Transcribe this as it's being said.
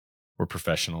We're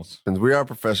professionals. And we are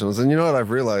professionals. And you know what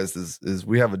I've realized is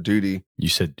we have a duty. You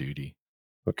said duty.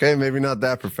 Okay, maybe not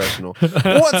that professional.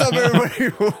 What's up,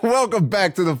 everybody? Welcome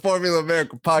back to the Formula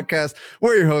America podcast.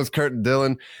 We're your hosts, Kurt and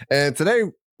Dylan. And today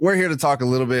we're here to talk a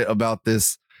little bit about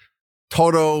this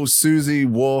Toto, Susie,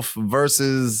 Wolff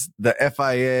versus the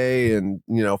FIA and,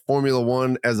 you know, Formula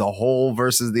One as a whole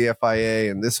versus the FIA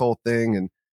and this whole thing.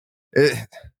 And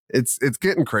it's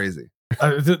getting crazy.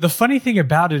 The funny thing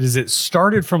about it is it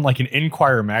started from like an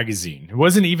Inquirer magazine. It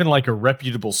wasn't even like a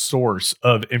reputable source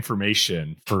of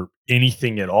information for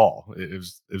anything at all. It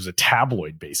was a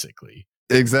tabloid, basically.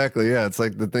 Exactly. Yeah. It's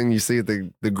like the thing you see at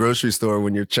the grocery store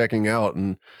when you're checking out,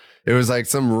 and it was like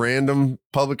some random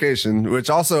publication, which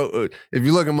also, if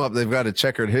you look them up, they've got a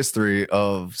checkered history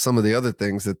of some of the other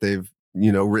things that they've,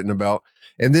 you know, written about.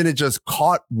 And then it just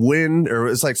caught wind, or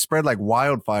it's like spread like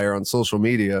wildfire on social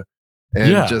media,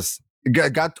 and just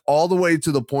got all the way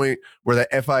to the point where the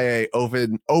FIA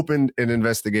opened an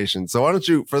investigation. So why don't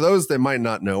you, for those that might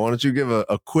not know, why don't you give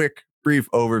a quick, brief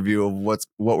overview of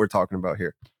what we're talking about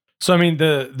here? So, I mean,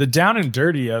 the down and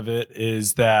dirty of it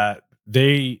is that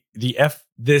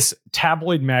this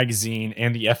tabloid magazine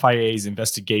and the FIA's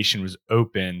investigation was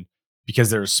open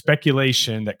because there was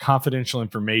speculation that confidential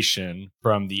information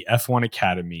from the F1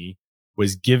 Academy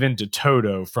was given to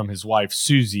Toto from his wife,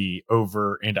 Susie,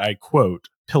 over, and I quote,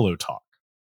 pillow talk.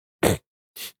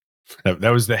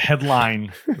 That was the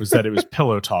headline, was that it was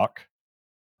pillow talk.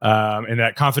 And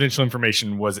that confidential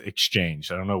information was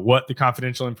exchanged. I don't know what the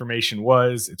confidential information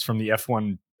was. It's from the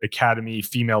F1 Academy,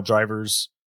 Female Drivers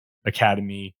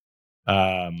Academy.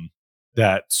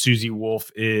 That Susie Wolff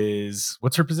is,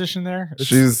 what's her position there?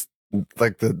 She's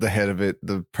like the head of it,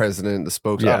 the president, the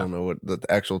spokesman. Yeah. I don't know what the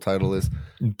actual title is,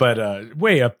 but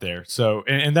way up there. So,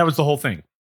 and that was the whole thing.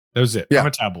 That was it. Yeah, from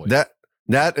a tabloid. That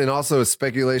and also a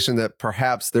speculation that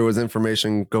perhaps there was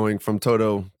information going from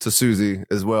Toto to Susie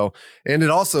as well. And it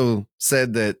also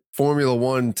said that Formula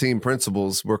One team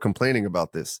principals were complaining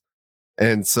about this.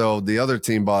 And so the other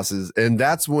team bosses, and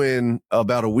that's when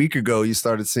about a week ago, you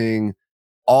started seeing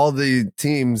all the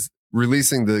teams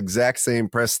releasing the exact same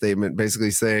press statement,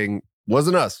 basically saying,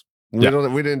 wasn't us. We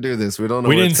didn't do this. We don't know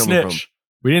where it's coming from.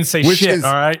 We didn't say shit,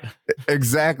 all right?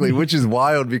 Exactly, which is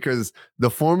wild because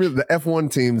the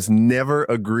F1 teams never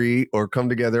agree or come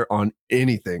together on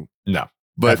anything. No.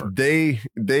 But ever.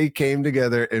 they came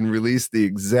together and released the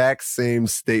exact same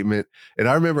statement. And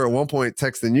I remember at one point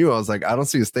texting you, I was like, I don't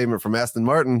see a statement from Aston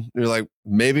Martin. And you're like,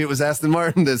 maybe it was Aston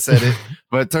Martin that said it.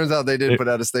 But it turns out they did put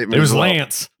out a statement. It was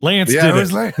Lance. Lance did it.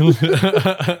 Was Lance.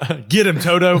 Get him,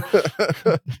 Toto.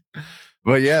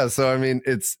 But yeah, so I mean,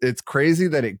 it's crazy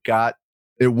that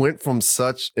it went from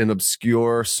such an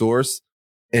obscure source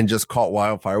and just caught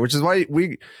wildfire, which is why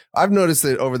I've noticed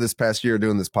that over this past year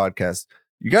doing this podcast,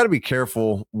 you got to be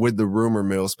careful with the rumor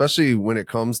mill, especially when it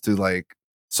comes to like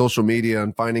social media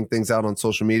and finding things out on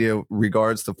social media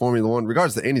regards to Formula One,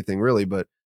 regards to anything really, but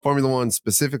Formula One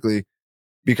specifically,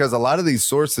 because a lot of these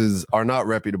sources are not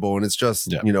reputable and it's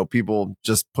just, you know, people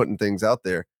just putting things out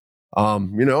there.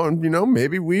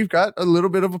 Maybe we've got a little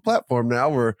bit of a platform now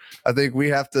where I think we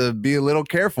have to be a little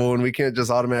careful and we can't just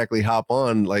automatically hop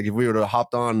on. Like if we would have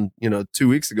hopped on, 2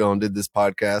 weeks ago and did this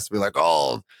podcast, we're like,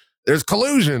 oh, there's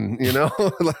collusion,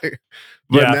 but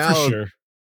now, for sure.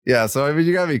 Yeah. So I mean,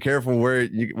 you gotta be careful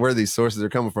where these sources are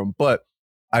coming from, but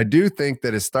I do think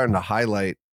that it's starting to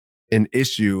highlight an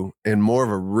issue and more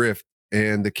of a rift.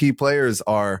 And the key players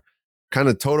are kind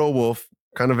of Toto Wolff,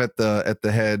 kind of at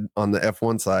the head on the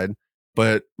F1 side,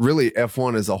 but really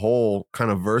F1 as a whole kind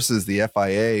of versus the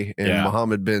FIA and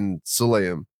Mohammed bin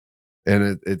Sulayem.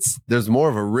 And there's more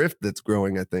of a rift that's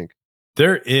growing, I think.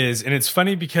 There is. And it's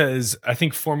funny because I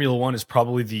think Formula One is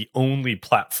probably the only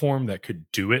platform that could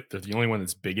do it. They're the only one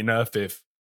that's big enough. If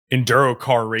enduro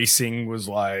car racing was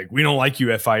like, we don't like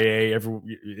you, FIA,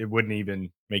 it wouldn't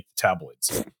even make the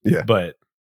tabloids. Yeah. But,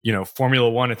 Formula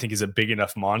One, I think, is a big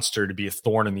enough monster to be a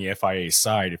thorn in the FIA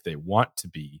side if they want to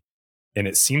be. And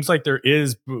it seems like there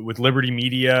is, with Liberty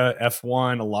Media,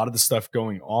 F1, a lot of the stuff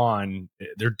going on,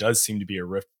 there does seem to be a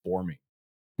rift forming.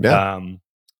 Yeah.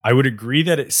 I would agree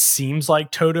that it seems like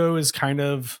Toto is kind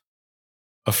of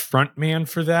a front man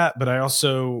for that, but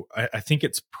I think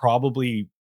it's probably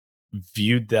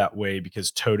viewed that way because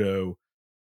Toto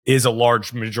is a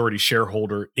large majority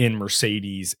shareholder in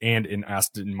Mercedes and in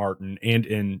Aston Martin and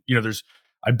in,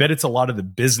 I bet it's a lot of the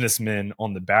businessmen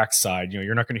on the backside.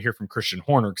 You're not going to hear from Christian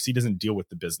Horner because he doesn't deal with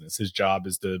the business. His job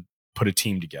is to put a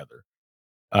team together.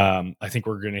 I think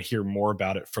we're going to hear more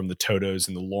about it from the Totos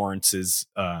and the Lawrences,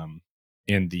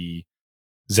 and the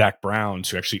Zach Browns,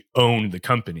 who actually own the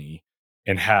company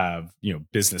and have,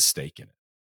 business stake in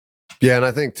it. Yeah, and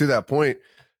I think to that point,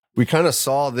 we kind of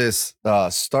saw this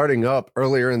starting up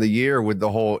earlier in the year with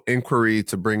the whole inquiry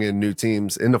to bring in new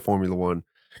teams into Formula One.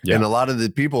 And Yeah. a lot of the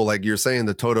people, like you're saying,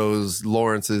 the Totos,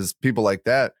 Lawrences, people like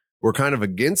that, were kind of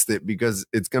against it because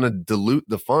it's going to dilute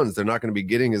the funds. They're not going to be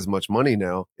getting as much money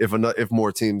now if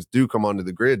more teams do come onto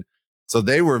the grid. So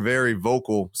they were very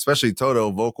vocal, especially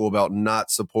Toto, vocal about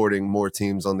not supporting more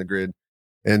teams on the grid.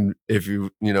 And if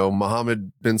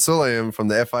Mohammed bin Sulayem from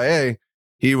the FIA,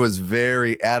 he was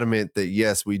very adamant that,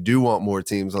 yes, we do want more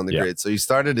teams on the Yeah. grid. So you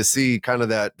started to see kind of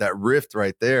that rift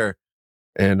right there.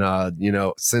 And,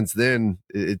 since then,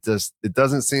 it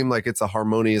doesn't seem like it's a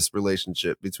harmonious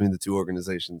relationship between the two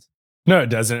organizations. No,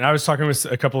 it doesn't. I was talking with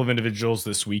a couple of individuals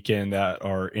this weekend that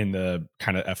are in the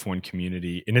kind of F1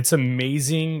 community, and it's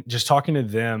amazing just talking to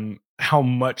them how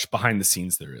much behind the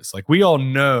scenes there is. Like, we all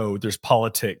know there's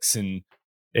politics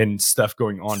and stuff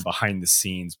going on behind the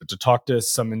scenes, but to talk to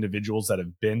some individuals that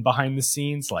have been behind the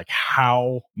scenes, like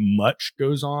how much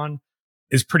goes on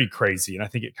is pretty crazy. And I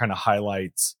think it kind of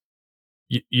highlights,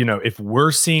 if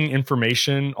we're seeing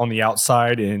information on the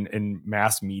outside in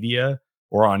mass media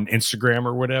or on Instagram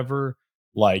or whatever,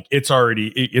 like it's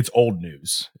old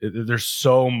news. There's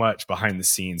so much behind the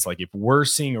scenes. Like if we're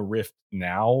seeing a rift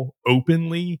now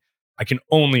openly, I can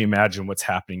only imagine what's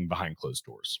happening behind closed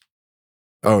doors.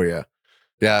 Oh, yeah.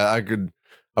 Yeah,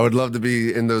 I would love to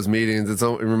be in those meetings.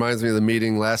 It reminds me of the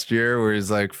meeting last year where he's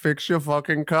like, fix your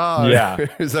fucking car. Yeah.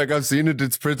 He's like, I've seen it.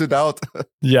 It's printed out.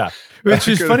 Yeah. Which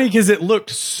is funny because it looked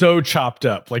so chopped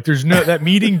up. Like that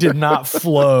meeting did not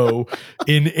flow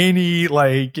in any,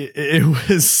 like, it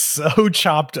was so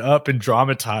chopped up and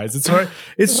dramatized.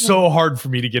 It's so hard for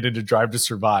me to get into Drive to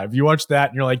Survive. You watch that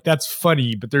and you're like, that's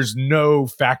funny, but there's no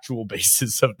factual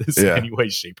basis of this in any way,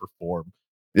 shape, or form.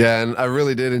 Yeah, and I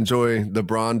really did enjoy the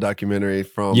Braun documentary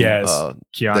from Keanu.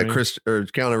 that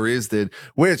Keanu Reeves did,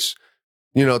 which,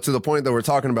 to the point that we're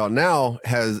talking about now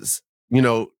has,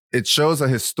 it shows a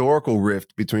historical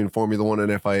rift between Formula One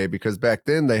and FIA, because back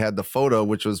then they had the photo,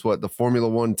 which was the Formula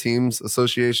One Teams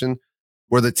Association,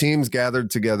 where the teams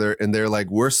gathered together and they're like,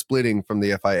 we're splitting from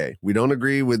the FIA. We don't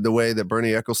agree with the way that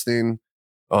Bernie Ecclestone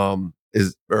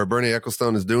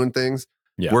is doing things.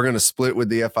 Yeah. We're going to split with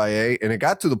the FIA. And it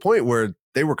got to the point where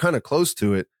they were kind of close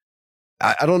to it.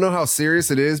 I don't know how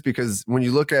serious it is, because when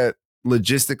you look at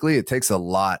logistically, it takes a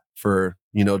lot for,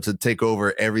 to take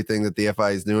over everything that the FIA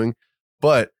is doing.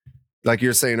 But like you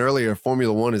were saying earlier,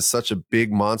 Formula One is such a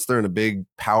big monster and a big,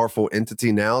 powerful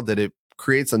entity now that it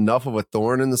creates enough of a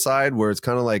thorn in the side where it's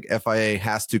kind of like FIA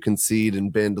has to concede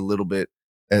and bend a little bit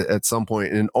at some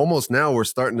point. And almost now we're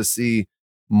starting to see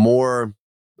more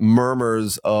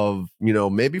murmurs of,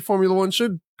 maybe Formula One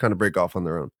should kind of break off on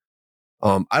their own.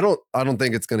 I don't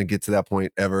think it's going to get to that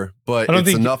point ever, but it's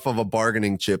enough of a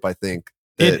bargaining chip, I think.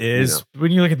 It is.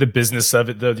 When you look at the business of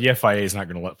it, though, the FIA is not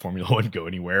going to let Formula One go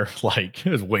anywhere. Like,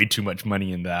 there's way too much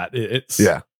money in that.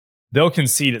 They'll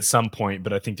concede at some point,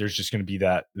 but I think there's just going to be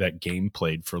that game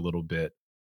played for a little bit.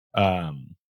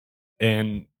 And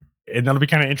that'll be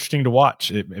kind of interesting to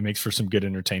watch. It makes for some good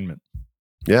entertainment.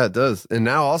 Yeah, it does. And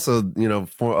now also,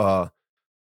 for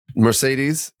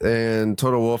Mercedes and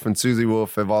Toto Wolff and Susie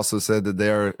Wolff have also said that they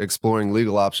are exploring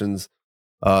legal options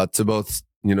to both,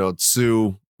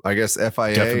 sue, I guess,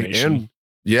 FIA defamation. And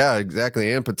yeah,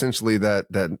 exactly. And potentially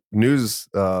that news,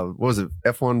 what was it,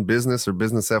 F1 Business or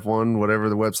Business F1, whatever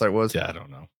the website was. Yeah, I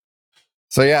don't know.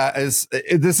 So yeah,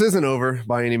 this isn't over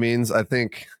by any means. I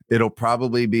think it'll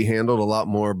probably be handled a lot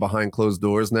more behind closed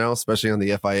doors now, especially on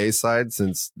the FIA side,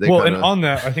 since they and on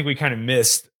that, I think we kind of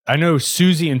missed. I know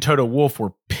Susie and Toto Wolff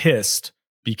were pissed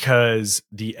because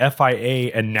the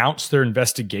FIA announced their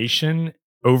investigation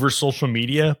over social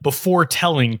media before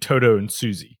telling Toto and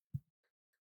Susie.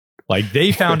 Like,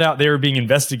 they found out they were being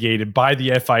investigated by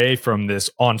the FIA from this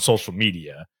on social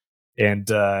media. And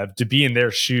to be in their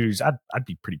shoes, I'd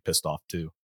be pretty pissed off too.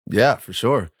 Yeah, for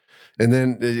sure. And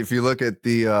then if you look at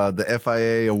the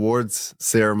FIA awards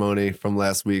ceremony from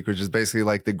last week, which is basically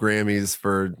like the Grammys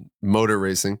for motor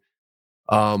racing.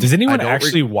 Does anyone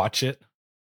actually watch it?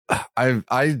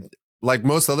 I like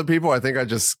most other people, I think I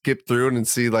just skip through it and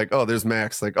see like, oh, there's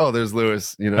Max, like, oh, there's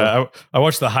Lewis, I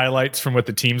watch the highlights from what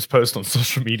the teams post on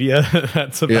social media.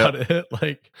 That's about it.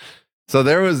 Like, so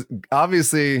there was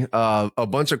obviously a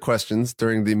bunch of questions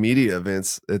during the media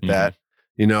events at that.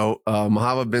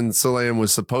 Mohammed bin Sulayem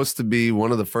was supposed to be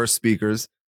one of the first speakers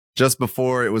just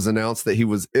before it was announced that he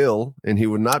was ill and he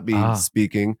would not be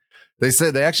speaking. They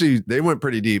said they went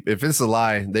pretty deep. If it's a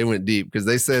lie, they went deep, because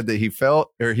they said that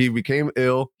he became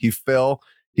ill. He fell.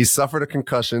 He suffered a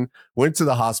concussion, went to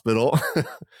the hospital.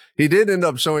 He did end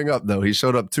up showing up, though. He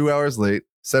showed up 2 hours late,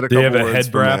 said a couple words for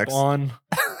Max. They have a head wrap on.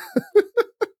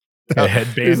 A head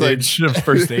He's like, bandage,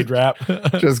 first aid wrap.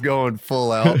 just going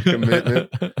full out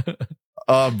commitment.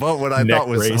 But what I Neck thought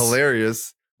was brace.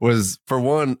 hilarious was, for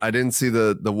one, I didn't see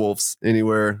the Wolves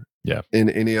anywhere in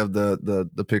any of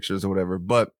the pictures or whatever.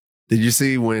 But did you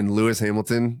see when Lewis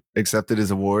Hamilton accepted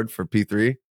his award for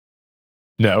P3?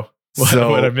 No. So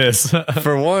What I miss?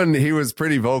 For one, he was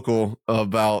pretty vocal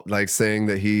about like saying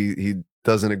that he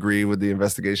doesn't agree with the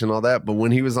investigation, all that. But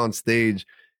when he was on stage,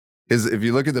 if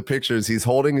you look at the pictures, he's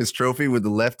holding his trophy with the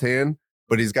left hand,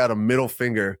 but he's got a middle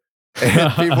finger.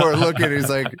 And people are looking,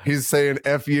 he's saying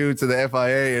F you to the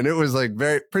FIA. And it was like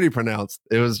pretty pronounced.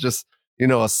 It was just,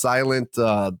 a silent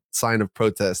sign of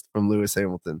protest from Lewis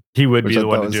Hamilton. He would be the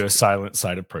one to do a silent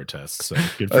sign of protest. So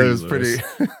good for you, Lewis.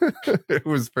 It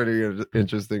was pretty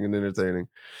interesting and entertaining.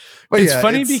 But it's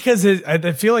funny because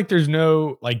I feel like there's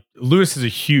no, like, Lewis is a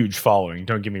huge following,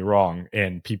 don't get me wrong.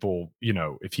 And people,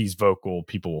 if he's vocal,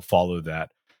 people will follow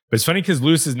that. But it's funny because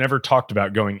Lewis has never talked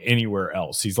about going anywhere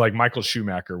else. He's like Michael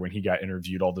Schumacher when he got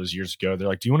interviewed all those years ago. They're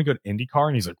like, do you want to go to IndyCar?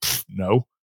 And he's like, no.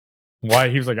 Why?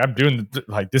 He was like, I'm doing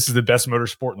this is the best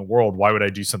motorsport in the world. Why would I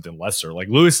do something lesser? Like,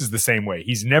 Lewis is the same way.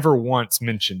 He's never once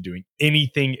mentioned doing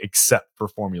anything except for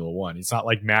Formula One. He's not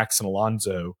like Max and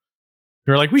Alonso.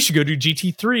 They're like, we should go do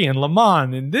GT3 and Le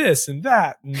Mans and this and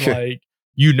that. And like,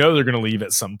 they're going to leave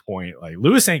at some point. Like,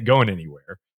 Lewis ain't going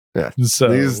anywhere. Yeah.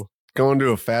 So he's going to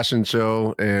a fashion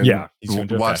show and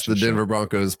watch the Denver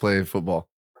Broncos play football.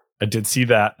 I did see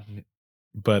that.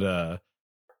 But,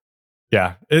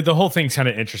 the whole thing's kind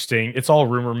of interesting. It's all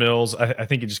rumor mills. I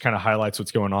think it just kind of highlights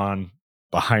what's going on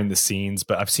behind the scenes.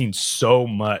 But I've seen so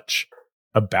much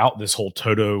about this whole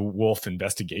Toto Wolff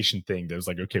investigation thing that was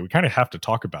like, okay, we kind of have to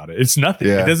talk about it. It's nothing.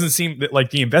 Yeah. It doesn't seem that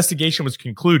like the investigation was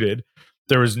concluded.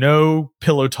 There was no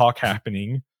pillow talk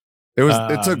happening.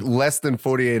 It took less than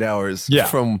 48 hours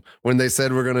from when they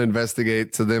said we're going to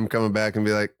investigate to them coming back and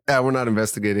be like, we're not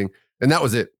investigating. And that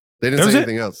was it. They didn't say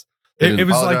anything else. It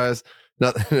was apologize.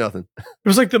 Nothing. It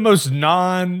was like the most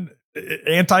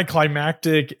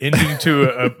anticlimactic ending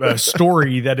to a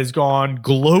story that has gone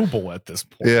global at this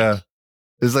point. Yeah.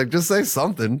 It's like, just say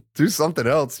something. Do something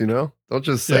else, Don't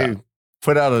just say,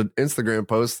 put out an Instagram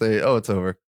post, say, oh, it's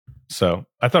over. So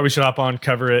I thought we should hop on,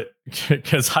 cover it,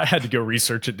 because I had to go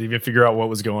research it to even figure out what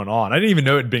was going on. I didn't even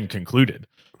know it had been concluded.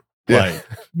 Yeah.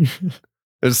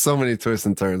 There's so many twists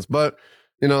and turns. But,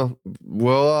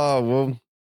 we'll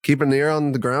keep an ear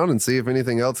on the ground and see if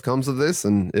anything else comes of this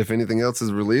and if anything else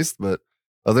is released. But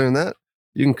other than that,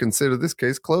 you can consider this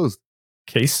case closed.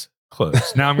 Case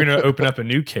closed. Now I'm going to open up a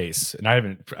new case, and I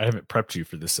haven't prepped you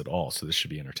for this at all, so this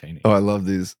should be entertaining. Oh, I love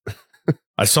these.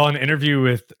 I saw an interview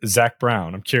with Zach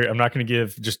Brown. I'm curious. I'm not going to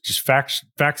give just facts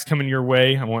coming your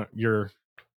way. I want your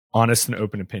honest and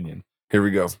open opinion. Here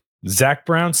we go. Zach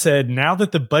Brown said, now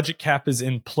that the budget cap is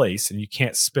in place and you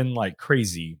can't spend like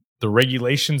crazy, the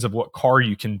regulations of what car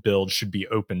you can build should be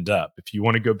opened up. If you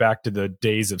want to go back to the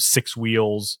days of 6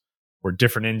 wheels or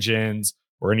different engines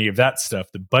or any of that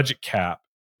stuff, the budget cap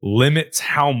limits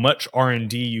how much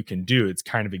R&D you can do. It's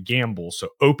kind of a gamble. So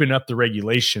open up the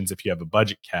regulations if you have a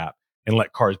budget cap and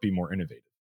let cars be more innovative.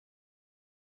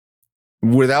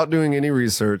 Without doing any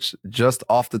research, just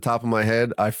off the top of my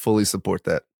head, I fully support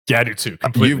that. Yeah, I do too.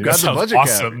 Completely. You've got the budget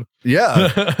cap.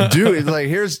 Yeah. It's like,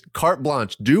 here's carte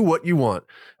blanche. Do what you want.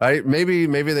 Right? Maybe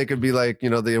they could be like,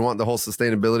 they want the whole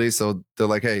sustainability. So they're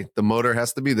like, hey, the motor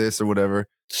has to be this or whatever.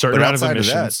 Certain amount of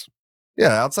emissions.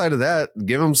 Outside of that,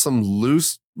 give them some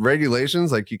loose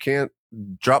regulations. Like, you can't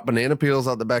drop banana peels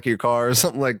out the back of your car or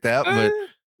something like that. But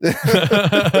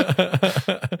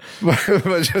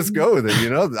just go with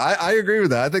it. I agree with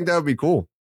that. I think that would be cool.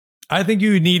 I think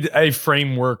you need a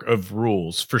framework of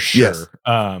rules for sure.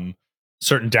 Yes.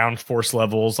 Certain downforce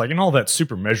levels, and all that's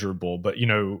super measurable. But,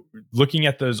 looking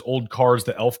at those old cars,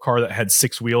 the Elf car that had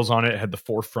 6 wheels on it, had the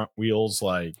 4 front wheels,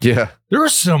 there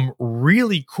was some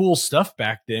really cool stuff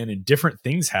back then and different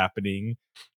things happening.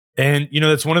 And,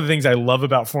 that's one of the things I love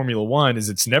about Formula One is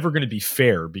it's never going to be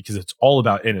fair because it's all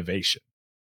about innovation.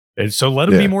 And so let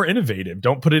them be more innovative.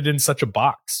 Don't put it in such a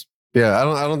box. Yeah,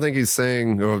 I don't think he's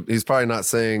saying, or he's probably not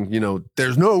saying,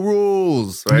 there's no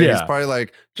rules, right? Yeah. He's probably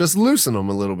like, just loosen them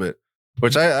a little bit,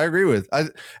 which I agree with. I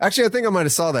think I might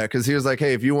have saw that because he was like,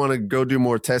 hey, if you want to go do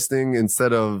more testing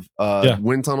instead of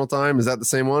wind tunnel time, is that the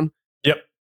same one? Yep.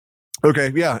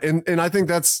 Okay, yeah, and I think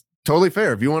that's totally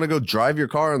fair. If you want to go drive your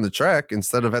car on the track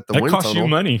instead of at the wind tunnel. That costs you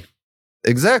money.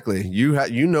 Exactly.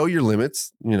 You know your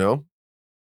limits,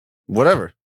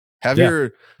 whatever. Have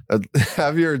your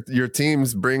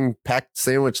teams bring packed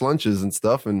sandwich lunches and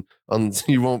stuff, and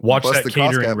you won't watch bust that the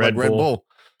catering cost cap Red like Bull.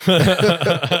 Red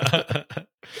Bull.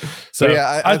 So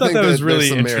I thought that was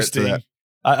really interesting.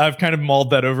 I've kind of mulled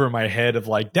that over in my head of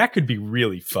like, that could be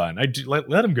really fun. I do let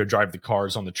them go drive the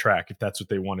cars on the track if that's what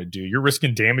they want to do. You're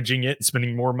risking damaging it and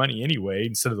spending more money anyway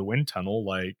instead of the wind tunnel.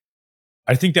 Like,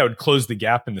 I think that would close the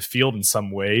gap in the field in some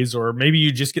ways, or maybe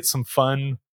you just get some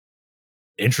fun,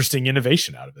 interesting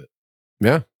innovation out of it.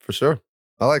 Yeah, for sure.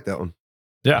 I like that one.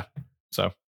 Yeah.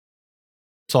 So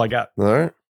that's all I got. All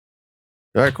right.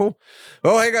 All right, cool.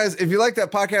 Oh, hey guys, if you like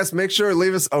that podcast, make sure to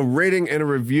leave us a rating and a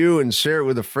review and share it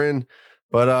with a friend.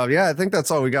 But yeah, I think that's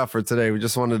all we got for today. We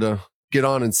just wanted to get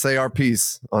on and say our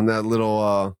piece on that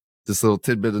little this little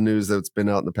tidbit of news that's been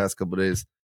out in the past couple of days.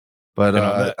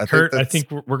 But Kurt, I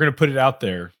think we're going to put it out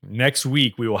there. Next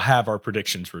week, we will have our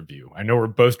predictions review. I know we're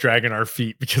both dragging our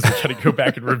feet because we got to go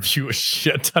back and review a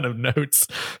shit ton of notes.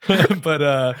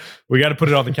 But we got to put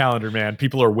it on the calendar, man.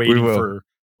 People are waiting for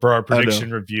our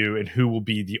prediction review and who will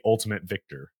be the ultimate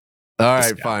victor. All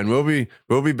right, fine. We'll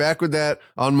be back with that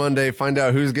on Monday. Find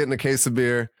out who's getting a case of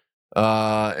beer.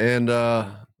 Well,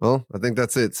 I think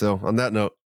that's it. So on that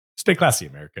note, stay classy,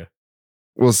 America.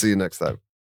 We'll see you next time.